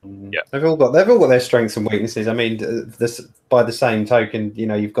 Yeah. They've all got their strengths and weaknesses. I mean, this, by the same token, you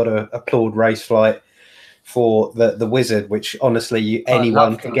know, you've got to applaud Raceflight for the Wizard, which honestly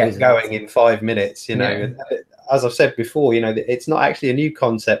anyone can get going in 5 minutes. You know, as I've said before, you know, it's not actually a new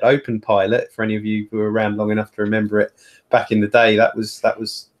concept. OpenPilot, for any of you who were around long enough to remember it, back in the day, that was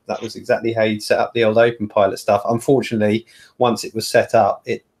exactly how you'd set up the old OpenPilot stuff. Unfortunately, once it was set up,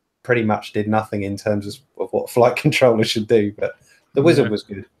 it pretty much did nothing in terms of what flight controller should do. But the Wizard was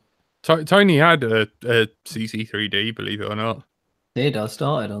good. Tony had a CC3D, believe it or not. I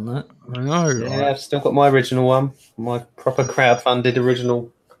started on that. I know. Yeah, I've still got my original one, my proper crowd-funded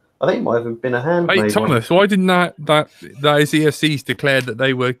original. I think it might have been a handmade. Hey Thomas, why didn't those ESCs declared that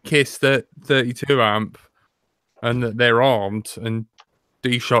they were KISS 32 amp and that they're armed and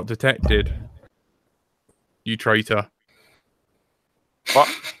D-shot detected? You traitor. What?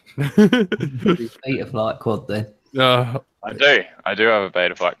 Betaflight quad then. I do have a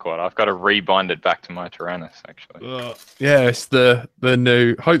Betaflight quad. I've got to rebind it back to my Tyrannus, actually. Yeah, it's the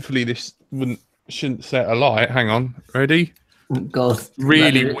new. Hopefully this shouldn't set alight. Hang on, ready? God,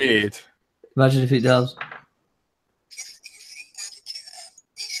 really weird. Imagine if it does.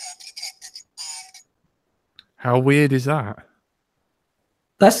 How weird is that?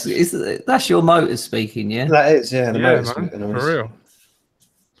 That's your motor speaking, yeah? That is, yeah. The motor's man, nice. for real.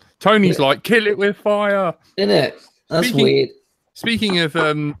 Tony's like, kill it with fire. Isn't it? That's weird. Speaking of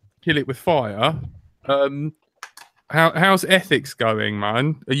kill it with fire, how's ethics going,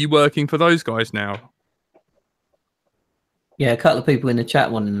 man? Are you working for those guys now? Yeah, a couple of people in the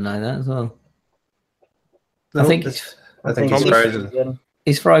chat wanted to know that as well. I think it's frozen.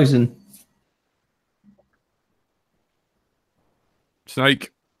 He's frozen.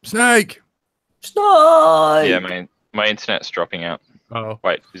 Snake. Snake! Yeah, my internet's dropping out. Oh,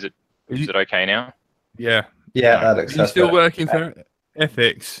 wait, is it okay now? Yeah. Yeah, that looks. Are you still working for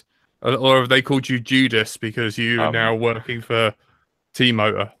ethics, or have they called you Judas because you are now working for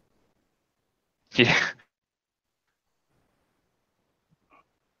T-Motor? Yeah.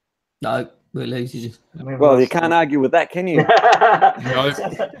 No, we're losing. Well, you can't argue with that, can you?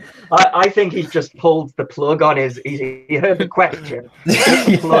 I think he's just pulled the plug on his. He heard the question.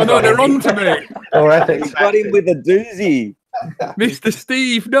 Oh no, they're on to me. He's got him with a doozy. Mr.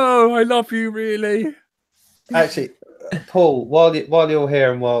 Steve, no, I love you, really. Actually, Paul, while you're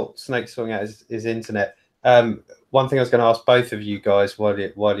here and while Snake's sorting out his internet, one thing I was going to ask both of you guys while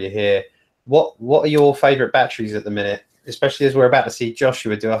you're here, what are your favourite batteries at the minute? Especially as we're about to see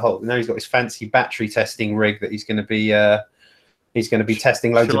Joshua do a whole. Now he's got his fancy battery testing rig that he's going to be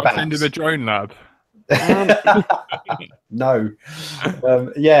testing loads of Send him a drone lab. No.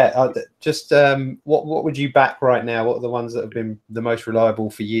 What would you back right now? What are the ones that have been the most reliable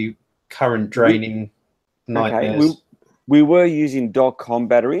for you? Current draining nightmares. we were using .com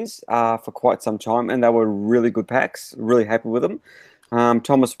batteries for quite some time, and they were really good packs. Really happy with them.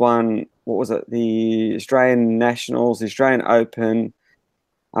 Thomas won, what was it? The Australian Nationals, the Australian Open.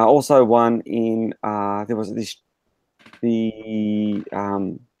 Also won in there was the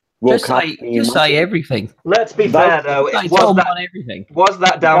World Cup. Just say everything. Let's be fair though. Say Was Tom that, won everything. was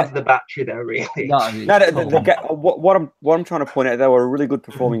that down to the battery though? Really? What I'm trying to point out, they were a really good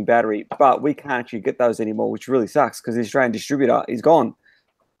performing battery, but we can't actually get those anymore, which really sucks because the Australian distributor is gone.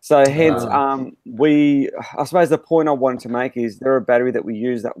 So hence, I suppose the point I wanted to make is they're a battery that we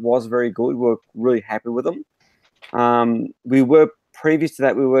use that was very good. We were really happy with them. We were previous to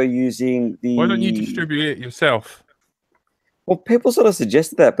that, we were using the. Why don't you distribute it yourself? Well, people sort of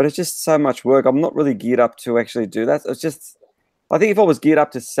suggested that, but it's just so much work. I'm not really geared up to actually do that. It's just, I think if I was geared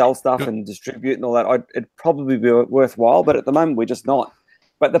up to sell stuff and distribute and all that, it'd probably be worthwhile. But at the moment, we're just not.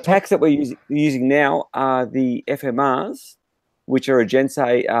 But the packs that we're using now are the FMRs, which are a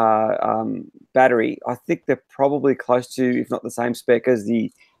Gensei battery. I think they're probably close to, if not the same spec as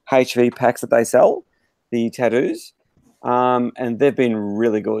the HV packs that they sell, the tattoos. And they've been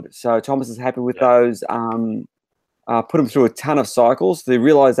really good. So Thomas is happy with those. Put them through a ton of cycles. The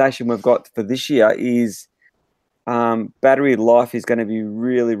realization we've got for this year is battery life is going to be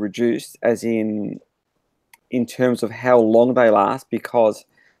really reduced, as in terms of how long they last, because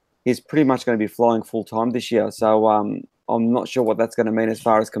he's pretty much going to be flying full time this year. So I'm not sure what that's going to mean as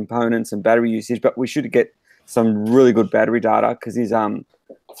far as components and battery usage, but we should get some really good battery data because he's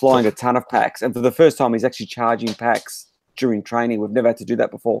flying a ton of packs. And for the first time, he's actually charging packs during training. We've never had to do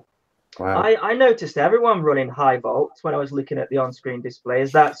that before. Wow. I noticed everyone running high volts when I was looking at the on-screen display.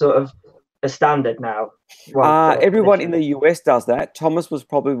 Is that sort of a standard now? Everyone in the US does that. Thomas was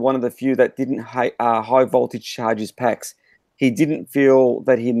probably one of the few that didn't high voltage charge his packs. He didn't feel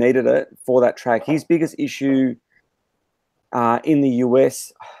that he needed it for that track. His biggest issue in the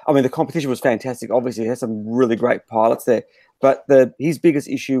US, I mean, the competition was fantastic. Obviously, he has some really great pilots there. But his biggest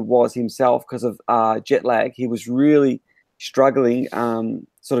issue was himself because of jet lag. He was really struggling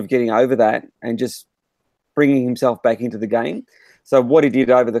sort of getting over that and just bringing himself back into the game. So what he did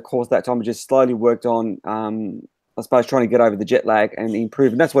over the course of that time, he just slowly worked on, I suppose, trying to get over the jet lag and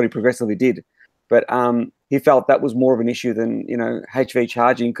improve. And that's what he progressively did. But he felt that was more of an issue than, HV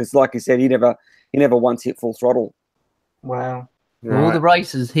charging because, like he said, he never once hit full throttle. Wow. Well, all the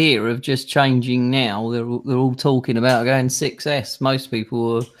racers here are just changing now. They're all talking about going 6S. Most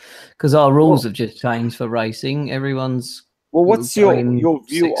people are, because our rules have just changed for racing. Everyone's. Well, what's your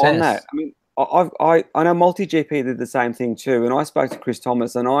view 6S. on that? I mean, I know MultiGP did the same thing too, and I spoke to Chris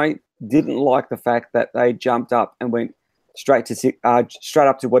Thomas, and I didn't like the fact that they jumped up and went straight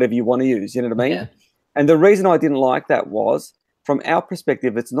up to whatever you want to use. You know what I mean? Yeah. And the reason I didn't like that was, from our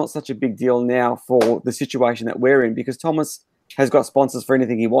perspective, it's not such a big deal now for the situation that we're in because Thomas has got sponsors for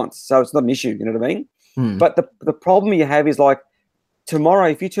anything he wants, so it's not an issue. You know what I mean? But the problem you have is like tomorrow,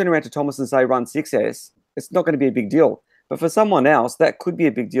 if you turn around to Thomas and say run 6S, it's not going to be a big deal. But for someone else, that could be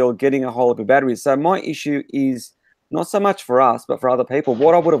a big deal, getting a whole heap of batteries. So my issue is not so much for us, but for other people.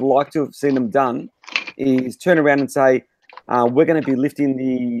 What I would have liked to have seen them done is turn around and say, we're going to be lifting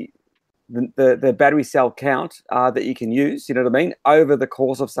the battery cell count that you can use, you know what I mean, over the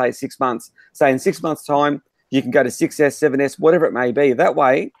course of, say, 6 months. Say in 6 months' time, you can go to 6S, 7S, whatever it may be. That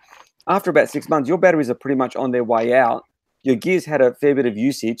way, after about 6 months, your batteries are pretty much on their way out. Your gear's had a fair bit of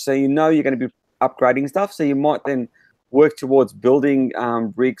usage, so you know you're going to be upgrading stuff. So you might then work towards building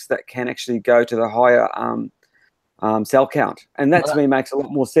rigs that can actually go to the higher cell count. And that to me makes a lot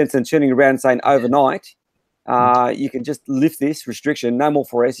more sense than turning around and saying overnight, you can just lift this restriction, no more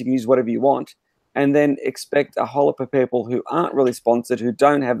 4S, you can use whatever you want, and then expect a whole lot of people who aren't really sponsored, who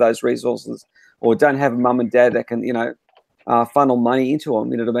don't have those resources or don't have a mum and dad that can, funnel money into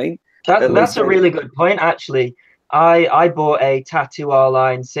them, you know what I mean? That's a really good point, actually. I bought a Tattoo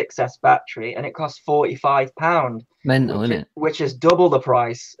R-Line 6S battery and it cost £45. Mental, isn't it? Which is double the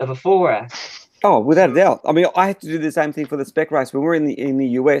price of a 4S. Oh, without a doubt. I mean, I had to do the same thing for the spec race. When we were in the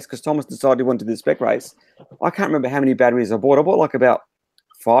US, because Thomas decided he wanted to do the spec race, I can't remember how many batteries I bought. I bought like about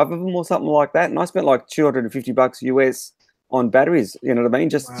 5 of them or something like that. And I spent like $250 US on batteries, you know what I mean?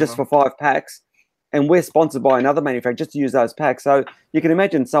 Just for 5 packs. And we're sponsored by another manufacturer just to use those packs. So you can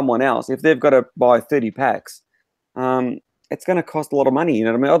imagine someone else, if they've got to buy 30 packs, it's going to cost a lot of money. You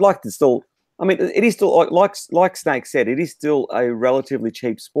know what I mean? I'd like to still, I mean, it is still, like Snake said, it is still a relatively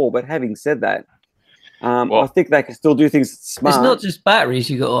cheap sport. But having said that, I think they can still do things smart. It's not just batteries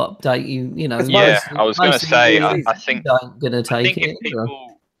you got to update. You know. Yeah, I was going to say, I think going to take it.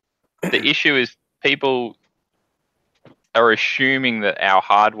 The issue is people are assuming that our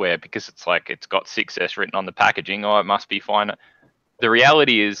hardware, because it's like it's got 6S written on the packaging, it must be fine. The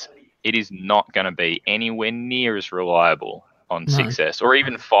reality is, it is not going to be anywhere near as reliable on 6S or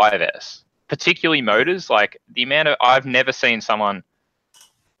even 5S. Particularly motors, like the amount of I've never seen someone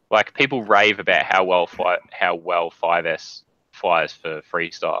like people rave about how well 5S flies for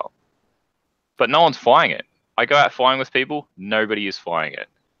freestyle, but no one's flying it. I go out flying with people, nobody is flying it.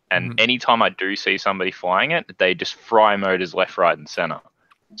 And anytime I do see somebody flying it, they just fry motors left, right, and center.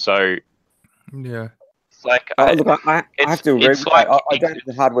 So, yeah, it's like look, I have to agree. like, I don't think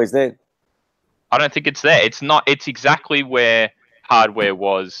the hardware's there. I don't think it's there. It's not. It's exactly where hardware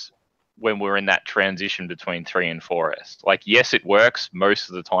was when we were in that transition between 3 and 4S. Like, yes, it works most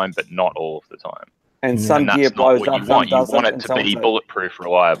of the time, but not all of the time. And some that's gear not blows what up. you want. You want it and to be bulletproof,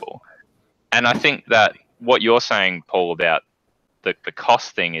 reliable. And I think that what you're saying, Paul, about the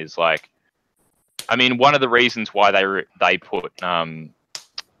cost thing is like, I mean, one of the reasons why they put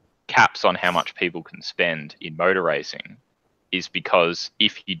caps on how much people can spend in motor racing is because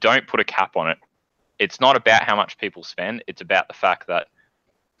if you don't put a cap on it, it's not about how much people spend. It's about the fact that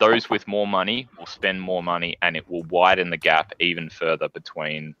those with more money will spend more money, and it will widen the gap even further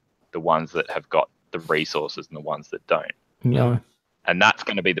between the ones that have got the resources and the ones that don't. Yeah. And that's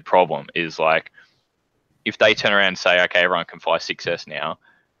going to be the problem, is like, if they turn around and say, okay, everyone can fly 6S now,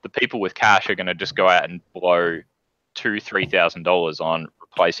 the people with cash are going to just go out and blow $2,000-$3,000 on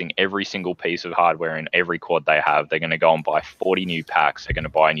replacing every single piece of hardware in every quad they have. They're going to go and buy 40 new packs. They're going to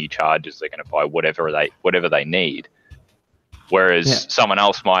buy new chargers. They're going to buy whatever they need. Whereas someone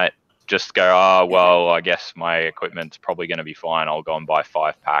else might just go, oh, well, I guess my equipment's probably going to be fine. I'll go and buy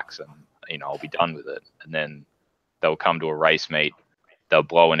 5 packs and, I'll be done with it. And then they'll come to a race meet. They'll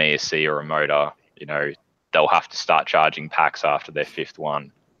blow an ESC or a motor. They'll have to start charging packs after their 5th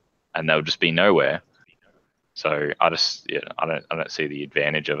one, and they'll just be nowhere. So I don't see the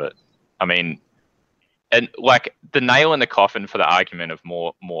advantage of it. I mean, and like the nail in the coffin for the argument of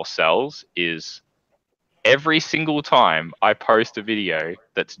more cells is every single time I post a video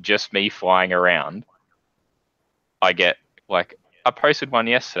that's just me flying around, I get like, I posted one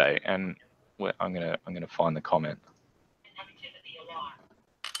yesterday, and I'm gonna find the comment.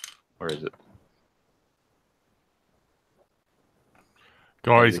 Where is it?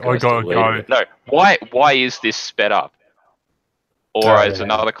 Guys, I gotta go. No, why is this sped up? Or as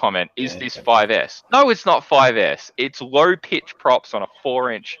another comment, is this 5S? No, it's not 5S. It's low pitch props on a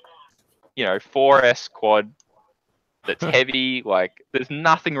 4-inch, 4S quad that's heavy. Like, there's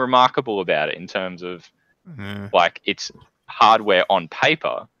nothing remarkable about it in terms of like its hardware on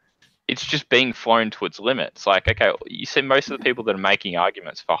paper. It's just being flown to its limits. Like, okay, you see most of the people that are making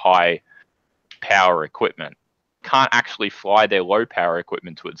arguments for high power equipment can't actually fly their low power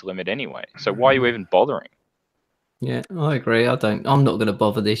equipment to its limit anyway. So why are you even bothering? Yeah, I agree. I'm not going to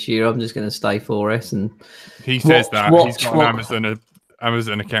bother this year. I'm just going to stay 4S and. He says he's got an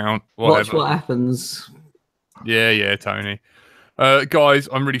Amazon account. Whatever. Watch what happens. Yeah, Tony. Guys,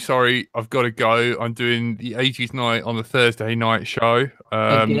 I'm really sorry. I've got to go. I'm doing the 80s night on the Thursday night show.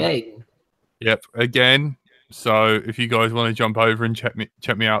 Again. Yep, again. So if you guys want to jump over and check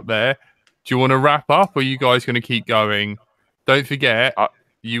me out there. Do you want to wrap up, or are you guys going to keep going? Don't forget,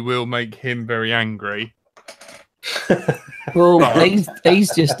 you will make him very angry. Well,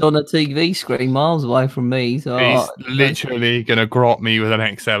 he's just on a TV screen miles away from me. So he's literally going to grot me with an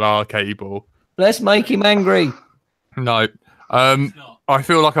XLR cable. Let's make him angry. No. I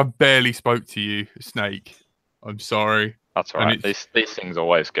feel like I barely spoke to you, Snake. I'm sorry. That's all right. These things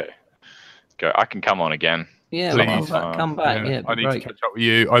always go. I can come on again. Yeah, come back. Yeah, I need to catch up with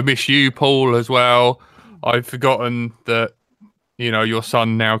you. I miss you, Paul, as well. I've forgotten that, your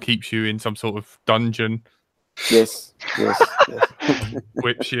son now keeps you in some sort of dungeon. Yes.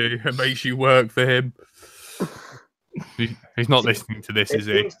 Whips you and makes you work for him. He's not listening to this, is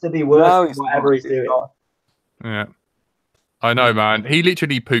he? Seems to be worse than whatever he's doing. Yeah. I know, man. He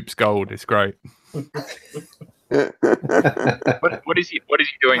literally poops gold. It's great. What is he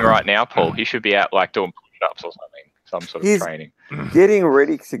doing right now, Paul? He should be out like doing push-ups or something, some sort of training. Getting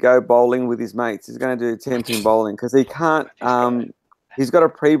ready to go bowling with his mates. He's going to do tempting bowling because he can't. He's got a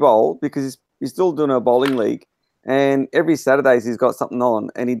pre-bowl because he's still doing a bowling league, and every Saturdays he's got something on,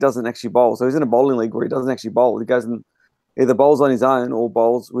 and he doesn't actually bowl. So he's in a bowling league where he doesn't actually bowl. He goes and either bowls on his own or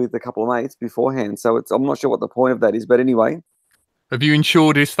bowls with a couple of mates beforehand. So I'm not sure what the point of that is, but anyway. Have you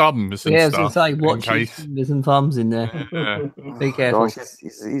insured his thumbs? And I was stuff going to say, watch his fingers and thumbs in there. Be careful. Gosh,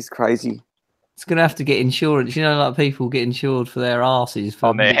 he's crazy. It's going to have to get insurance. Like people get insured for their arses.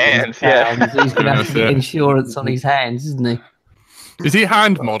 On their hands, yeah. He's going to have to get insurance on his hands, isn't he? Is he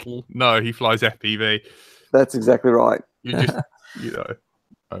hand model? No, he flies FPV. That's exactly right. You just, you know.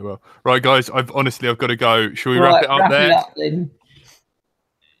 Oh well. Right, guys. I've got to go. Shall we wrap it up there? then.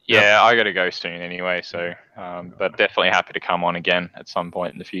 Yeah, I got to go soon anyway. So, but definitely happy to come on again at some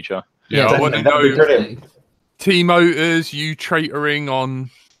point in the future. Yeah, I want to That'd be know brilliant. T Motors. You traitoring on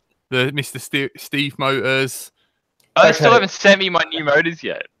the Mr. Steve Motors? Oh, they Okay. still haven't sent me my new motors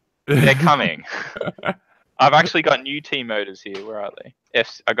yet. They're coming. I've actually got new T motors here. Where are they?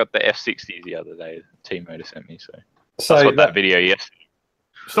 I got the F60s the other day. T Motor sent me. So I So saw that video yesterday.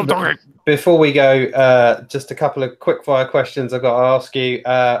 Stop talking. before we go, just a couple of quick fire questions I've got to ask you.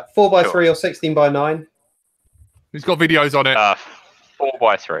 4x3 or 16x9? Who's got videos on it?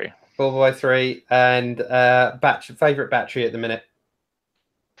 4x3. 4x3 and favorite battery at the minute.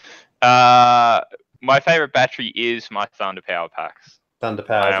 My favorite battery is my Thunder Power Packs. Thunder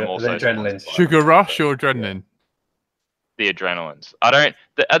I am Power, also the Adrenalines. Sugar Rush or Adrenaline? The Adrenalines. I don't.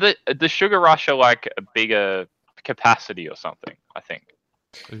 The Sugar Rush are like a bigger capacity or something. I think.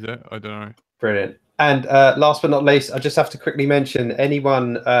 Is it? I don't know. Brilliant. And last but not least, I just have to quickly mention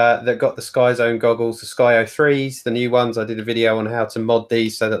anyone that got the Sky Zone goggles, the Sky 03s, the new ones. I did a video on how to mod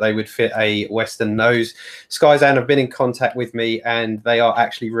these so that they would fit a Western nose. Sky Zone have been in contact with me and they are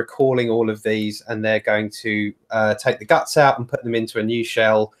actually recalling all of these and they're going to take the guts out and put them into a new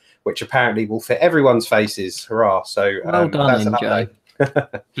shell, which apparently will fit everyone's faces. Hurrah. So Well done, that's an Joe.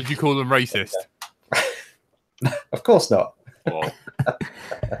 update. Did you call them racist? Of course not. Well,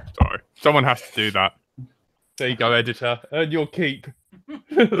 Sorry. Someone has to do that. There you go, editor. Earn your keep.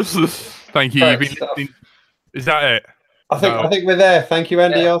 Thank you. You've been Stuff. listening. Is that it? I think we're there. Thank you,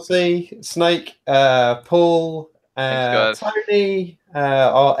 Andy RC, Snake, Paul, Thanks, guys. Tony,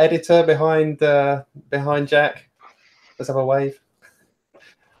 our editor behind Jack. Let's have a wave.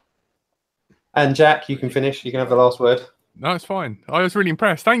 And Jack, you can finish. You can have the last word. No, it's fine. I was really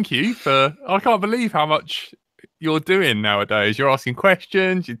impressed. Thank you for. I can't believe how much you're doing nowadays. You're asking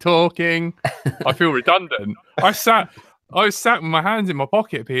questions. You're talking. I feel redundant. I was sat with my hands in my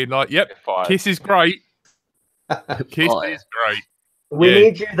pocket, being like, "Yep, Fine. Kiss is great. Kiss Fire. is great." We Yeah.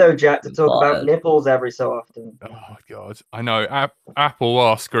 need you though, Jack, to talk Fire. about nipples every so often. Oh God, I know. Apple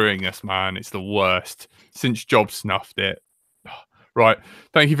are screwing us, man. It's the worst since Jobs snuffed it. Right.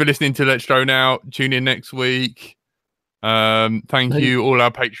 Thank you for listening to Let's Drone Out. Tune in next week. Thank you, all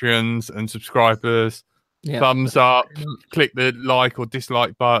our Patreons and subscribers. Yeah. Thumbs up. Click the like or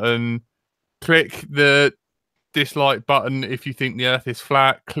dislike button. Click the dislike button if you think the Earth is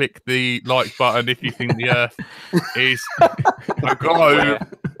flat. Click the like button if you think the Earth is a globe.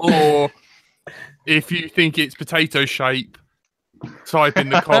 Or if you think it's potato shape, type in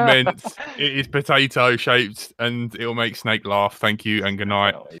the comments it is potato shaped and it'll make Snake laugh. Thank you and good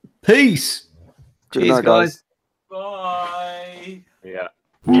night. Peace. Good Cheers, night, guys. Bye. Yeah.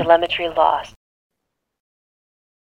 Telemetry lost.